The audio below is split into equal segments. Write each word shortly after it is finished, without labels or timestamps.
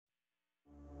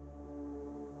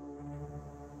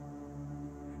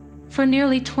For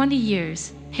nearly 20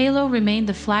 years, Halo remained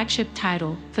the flagship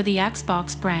title for the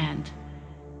Xbox brand.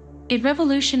 It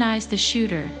revolutionized the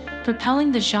shooter,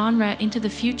 propelling the genre into the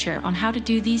future on how to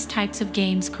do these types of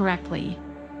games correctly.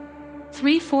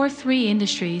 343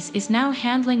 Industries is now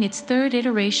handling its third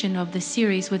iteration of the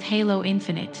series with Halo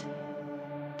Infinite.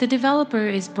 The developer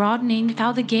is broadening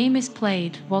how the game is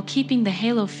played while keeping the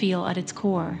Halo feel at its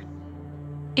core.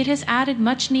 It has added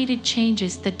much-needed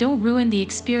changes that don't ruin the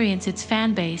experience its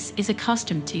fanbase is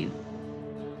accustomed to.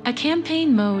 A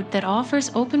campaign mode that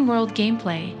offers open-world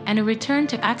gameplay and a return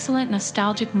to excellent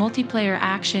nostalgic multiplayer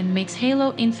action makes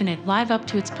Halo Infinite live up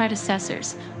to its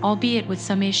predecessors, albeit with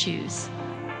some issues.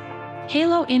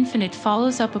 Halo Infinite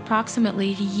follows up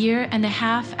approximately a year and a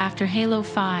half after Halo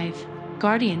 5,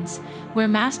 Guardians, where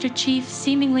Master Chief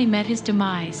seemingly met his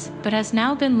demise, but has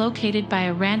now been located by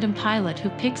a random pilot who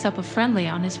picks up a friendly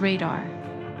on his radar.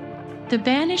 The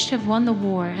Banished have won the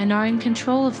war and are in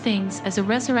control of things as a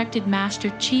resurrected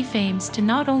Master Chief aims to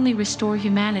not only restore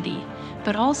humanity,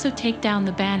 but also take down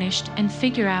the Banished and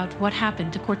figure out what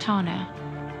happened to Cortana.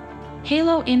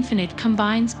 Halo Infinite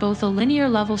combines both a linear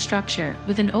level structure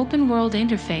with an open-world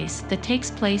interface that takes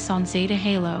place on Zeta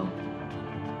Halo.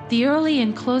 The early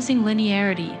and closing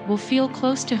linearity will feel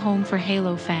close to home for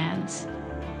Halo fans.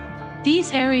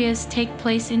 These areas take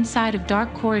place inside of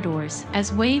dark corridors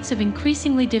as waves of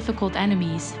increasingly difficult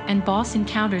enemies and boss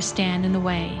encounters stand in the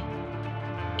way.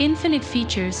 Infinite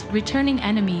features returning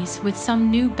enemies with some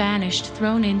new Banished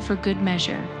thrown in for good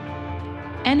measure.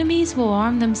 Enemies will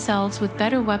arm themselves with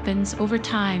better weapons over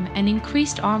time and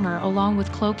increased armor along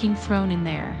with cloaking thrown in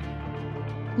there.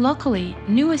 Luckily,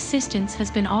 new assistance has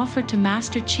been offered to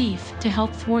Master Chief to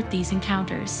help thwart these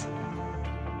encounters.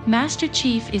 Master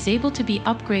Chief is able to be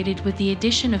upgraded with the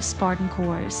addition of Spartan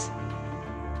cores.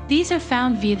 These are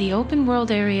found via the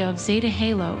open-world area of Zeta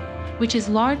Halo, which is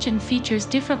large and features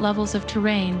different levels of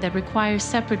terrain that require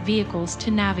separate vehicles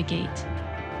to navigate.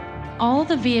 All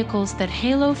the vehicles that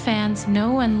Halo fans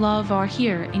know and love are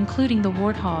here, including the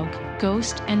Warthog,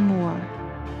 Ghost, and more.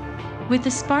 With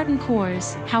the Spartan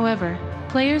cores, however,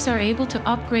 players are able to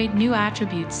upgrade new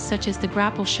attributes such as the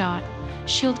grapple shot,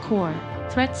 shield core,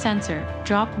 threat sensor,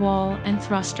 drop wall, and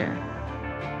thruster.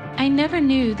 I never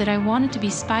knew that I wanted to be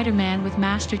Spider-Man with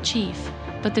Master Chief,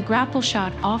 but the grapple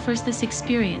shot offers this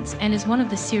experience and is one of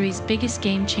the series' biggest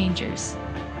game changers.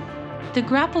 The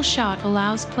grapple shot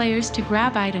allows players to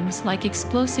grab items like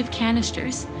explosive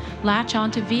canisters, latch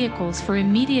onto vehicles for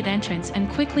immediate entrance, and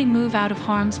quickly move out of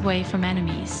harm's way from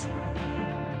enemies.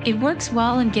 It works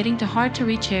well in getting to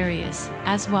hard-to-reach areas,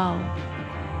 as well.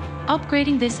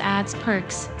 Upgrading this adds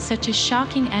perks, such as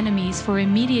shocking enemies for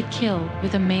immediate kill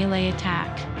with a melee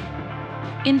attack.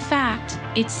 In fact,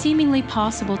 it's seemingly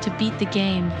possible to beat the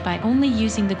game by only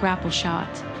using the grapple shot.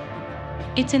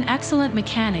 It's an excellent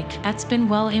mechanic that's been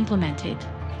well implemented.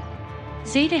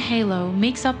 Zeta Halo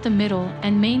makes up the middle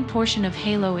and main portion of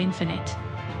Halo Infinite.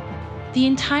 The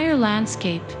entire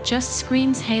landscape just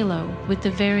screams Halo with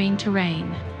the varying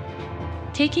terrain.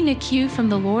 Taking a cue from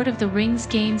the Lord of the Rings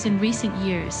games in recent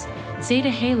years, Zeta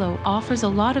Halo offers a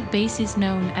lot of bases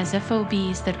known as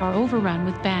FOBs that are overrun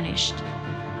with Banished.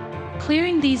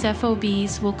 Clearing these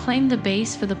FOBs will claim the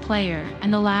base for the player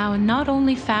and allow not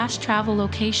only fast travel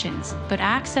locations, but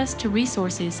access to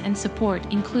resources and support,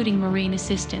 including marine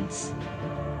assistance.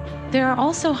 There are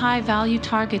also high-value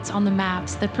targets on the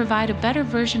maps that provide a better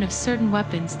version of certain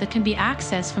weapons that can be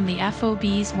accessed from the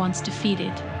FOBs once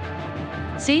defeated.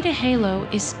 Zeta Halo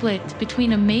is split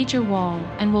between a major wall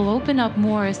and will open up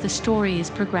more as the story is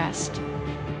progressed.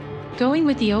 Going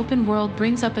with the open world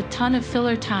brings up a ton of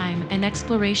filler time and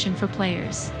exploration for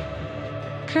players.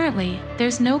 Currently,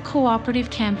 there's no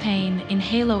cooperative campaign in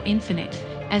Halo Infinite,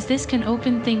 as this can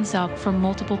open things up for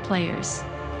multiple players.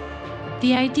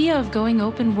 The idea of going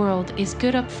open world is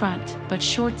good up front, but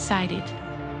short-sighted.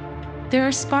 There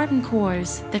are Spartan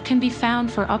cores that can be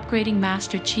found for upgrading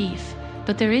Master Chief,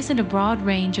 but there isn't a broad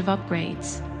range of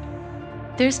upgrades.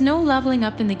 There's no leveling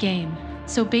up in the game,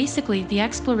 so basically the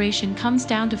exploration comes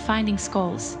down to finding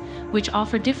skulls, which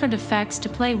offer different effects to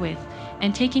play with,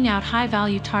 and taking out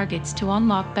high-value targets to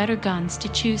unlock better guns to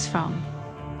choose from.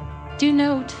 Do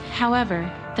note,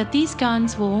 however, that these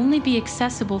guns will only be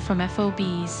accessible from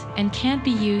FOBs and can't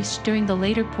be used during the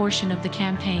later portion of the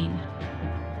campaign.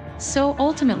 So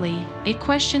ultimately, it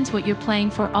questions what you're playing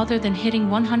for other than hitting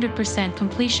 100%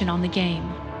 completion on the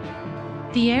game.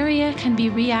 The area can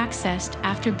be re-accessed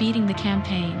after beating the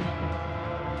campaign.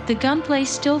 The gunplay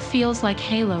still feels like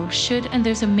Halo should, and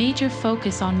there's a major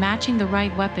focus on matching the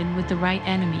right weapon with the right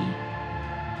enemy.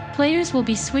 Players will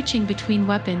be switching between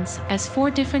weapons as 4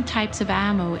 different types of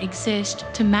ammo exist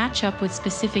to match up with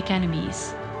specific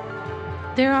enemies.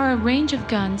 There are a range of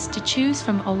guns to choose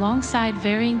from alongside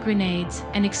varying grenades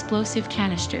and explosive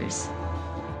canisters.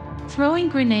 Throwing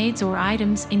grenades or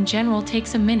items in general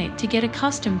takes a minute to get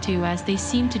accustomed to, as they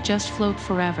seem to just float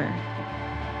forever.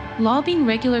 Lobbing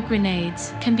regular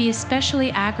grenades can be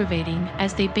especially aggravating,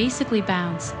 as they basically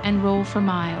bounce and roll for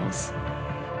miles.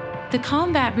 The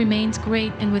combat remains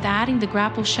great, and with adding the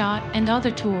grapple shot and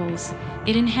other tools,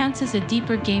 it enhances a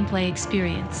deeper gameplay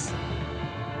experience.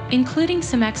 Including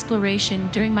some exploration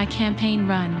during my campaign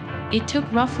run, it took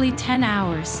roughly 10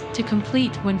 hours to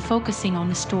complete when focusing on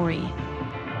the story.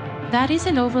 That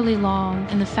isn't overly long,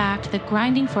 and the fact that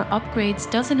grinding for upgrades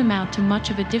doesn't amount to much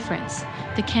of a difference,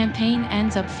 the campaign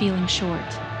ends up feeling short.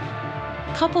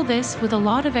 Couple this with a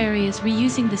lot of areas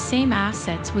reusing the same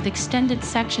assets with extended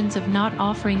sections of not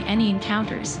offering any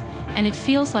encounters, and it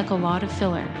feels like a lot of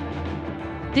filler.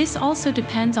 This also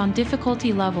depends on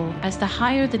difficulty level, as the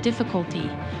higher the difficulty,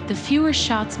 the fewer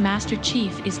shots Master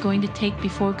Chief is going to take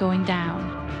before going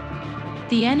down.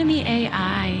 The enemy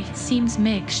AI seems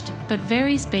mixed, but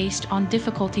varies based on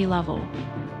difficulty level.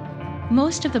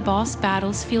 Most of the boss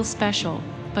battles feel special,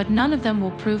 but none of them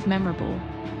will prove memorable.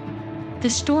 The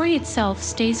story itself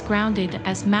stays grounded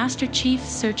as Master Chief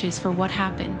searches for what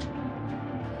happened.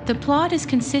 The plot is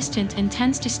consistent and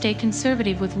tends to stay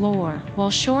conservative with lore,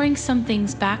 while shoring some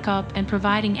things back up and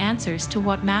providing answers to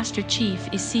what Master Chief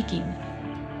is seeking.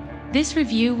 This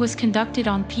review was conducted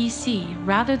on PC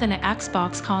rather than an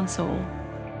Xbox console.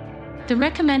 The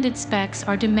recommended specs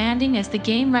are demanding, as the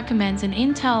game recommends an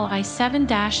Intel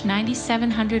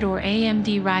i7-9700 or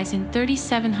AMD Ryzen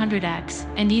 3700X,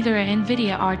 and either a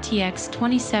NVIDIA RTX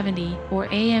 2070 or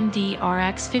AMD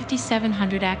RX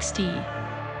 5700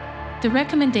 XT. The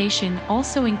recommendation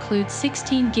also includes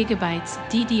 16GB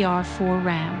DDR4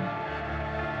 RAM.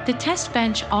 The test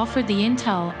bench offered the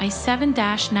Intel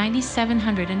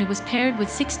i7-9700, and it was paired with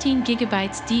 16GB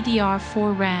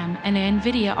DDR4 RAM and an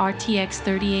NVIDIA RTX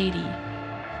 3080.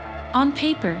 On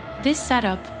paper, this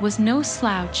setup was no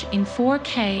slouch in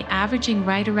 4K, averaging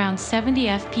right around 70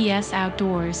 FPS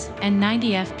outdoors and 90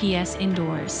 FPS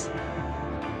indoors.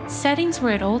 Settings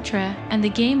were at Ultra, and the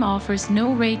game offers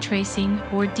no ray tracing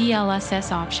or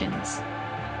DLSS options.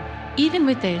 Even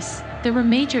with this, there were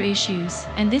major issues,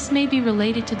 and this may be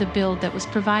related to the build that was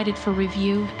provided for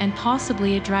review and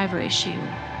possibly a driver issue.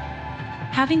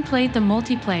 Having played the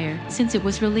multiplayer since it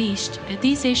was released,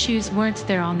 these issues weren't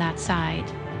there on that side.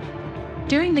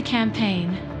 During the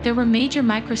campaign, there were major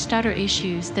microstutter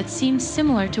issues that seemed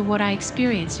similar to what I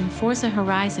experienced in Forza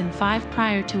Horizon 5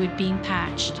 prior to it being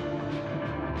patched.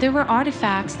 There were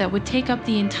artifacts that would take up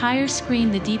the entire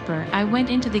screen the deeper I went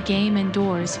into the game, and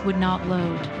doors would not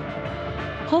load.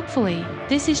 Hopefully,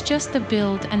 this is just the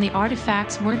build and the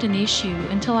artifacts weren't an issue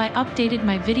until I updated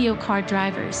my video card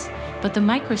drivers, but the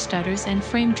microstutters and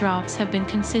frame drops have been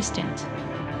consistent.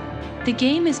 The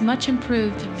game is much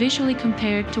improved visually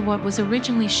compared to what was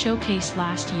originally showcased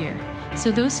last year,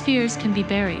 so those fears can be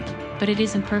buried, but it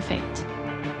isn't perfect.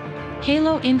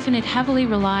 Halo Infinite heavily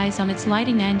relies on its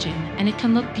lighting engine, and it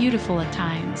can look beautiful at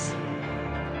times.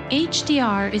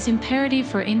 HDR is imperative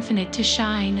for Infinite to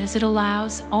shine, as it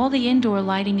allows all the indoor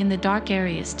lighting in the dark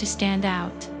areas to stand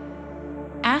out.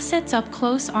 Assets up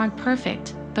close aren't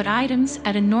perfect, but items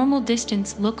at a normal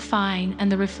distance look fine, and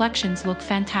the reflections look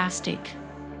fantastic.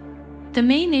 The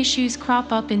main issues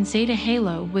crop up in Zeta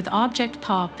Halo, with object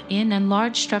pop-in and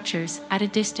large structures at a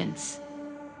distance.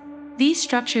 These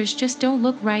structures just don't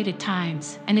look right at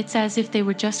times, and it's as if they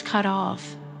were just cut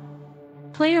off.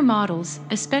 Player models,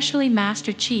 especially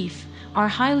Master Chief, are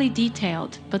highly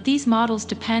detailed, but these models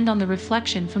depend on the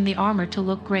reflection from the armor to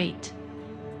look great.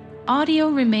 Audio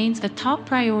remains a top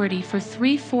priority for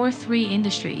 343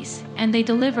 Industries, and they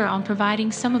deliver on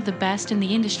providing some of the best in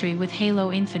the industry with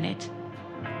Halo Infinite.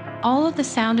 All of the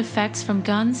sound effects from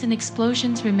guns and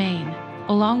explosions remain,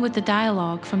 along with the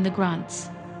dialogue from the grunts.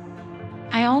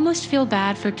 I almost feel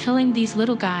bad for killing these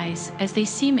little guys, as they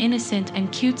seem innocent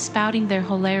and cute, spouting their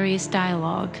hilarious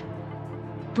dialogue.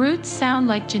 Brutes sound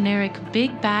like generic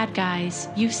big bad guys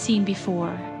you've seen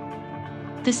before.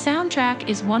 The soundtrack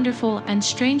is wonderful, and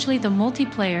strangely the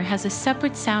multiplayer has a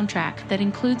separate soundtrack that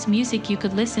includes music you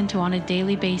could listen to on a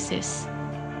daily basis.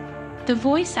 The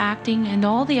voice acting and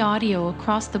all the audio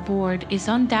across the board is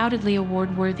undoubtedly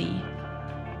award-worthy.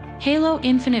 Halo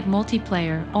Infinite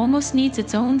multiplayer almost needs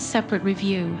its own separate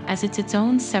review, as it's its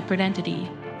own separate entity.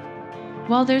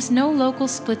 While there's no local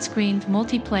split-screen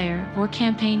multiplayer or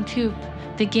campaign coupe,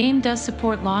 the game does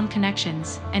support LAN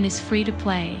connections and is free to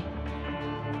play.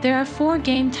 There are 4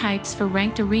 game types for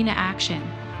ranked arena action,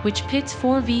 which pits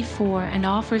 4v4 and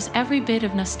offers every bit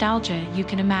of nostalgia you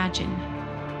can imagine.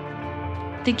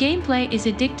 The gameplay is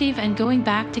addictive, and going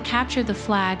back to capture the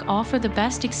flag offer the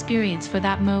best experience for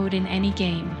that mode in any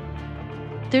game.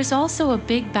 There's also a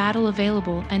big battle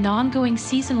available and ongoing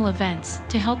seasonal events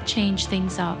to help change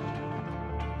things up.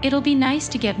 It'll be nice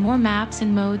to get more maps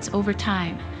and modes over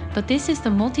time, but this is the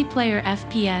multiplayer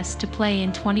FPS to play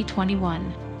in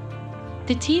 2021.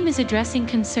 The team is addressing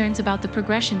concerns about the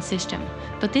progression system,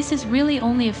 but this is really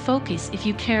only a focus if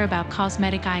you care about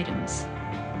cosmetic items.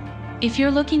 If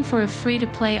you're looking for a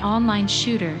free-to-play online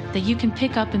shooter that you can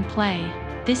pick up and play,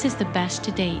 this is the best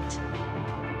to date.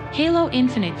 Halo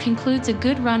Infinite concludes a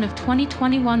good run of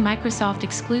 2021 Microsoft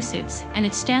exclusives, and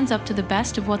it stands up to the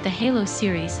best of what the Halo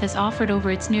series has offered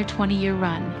over its near 20-year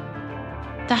run.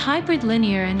 The hybrid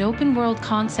linear and open-world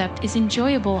concept is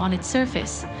enjoyable on its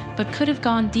surface, but could have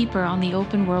gone deeper on the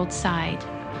open-world side.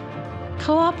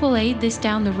 Co-op will aid this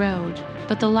down the road,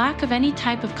 but the lack of any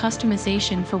type of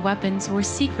customization for weapons or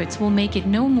secrets will make it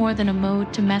no more than a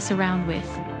mode to mess around with.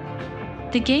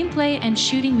 The gameplay and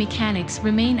shooting mechanics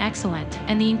remain excellent,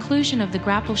 and the inclusion of the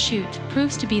grapple shoot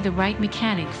proves to be the right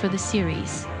mechanic for the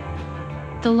series.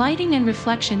 The lighting and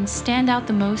reflections stand out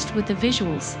the most with the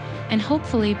visuals, and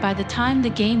hopefully by the time the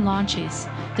game launches,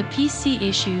 the PC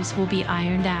issues will be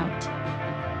ironed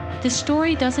out. The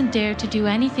story doesn't dare to do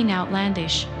anything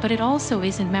outlandish, but it also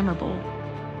isn't memorable.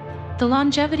 The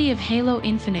longevity of Halo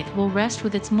Infinite will rest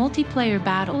with its multiplayer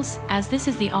battles, as this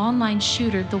is the online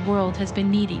shooter the world has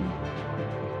been needing.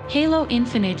 Halo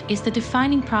Infinite is the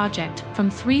defining project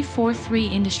from 343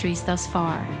 Industries thus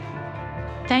far.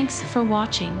 Thanks for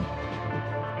watching.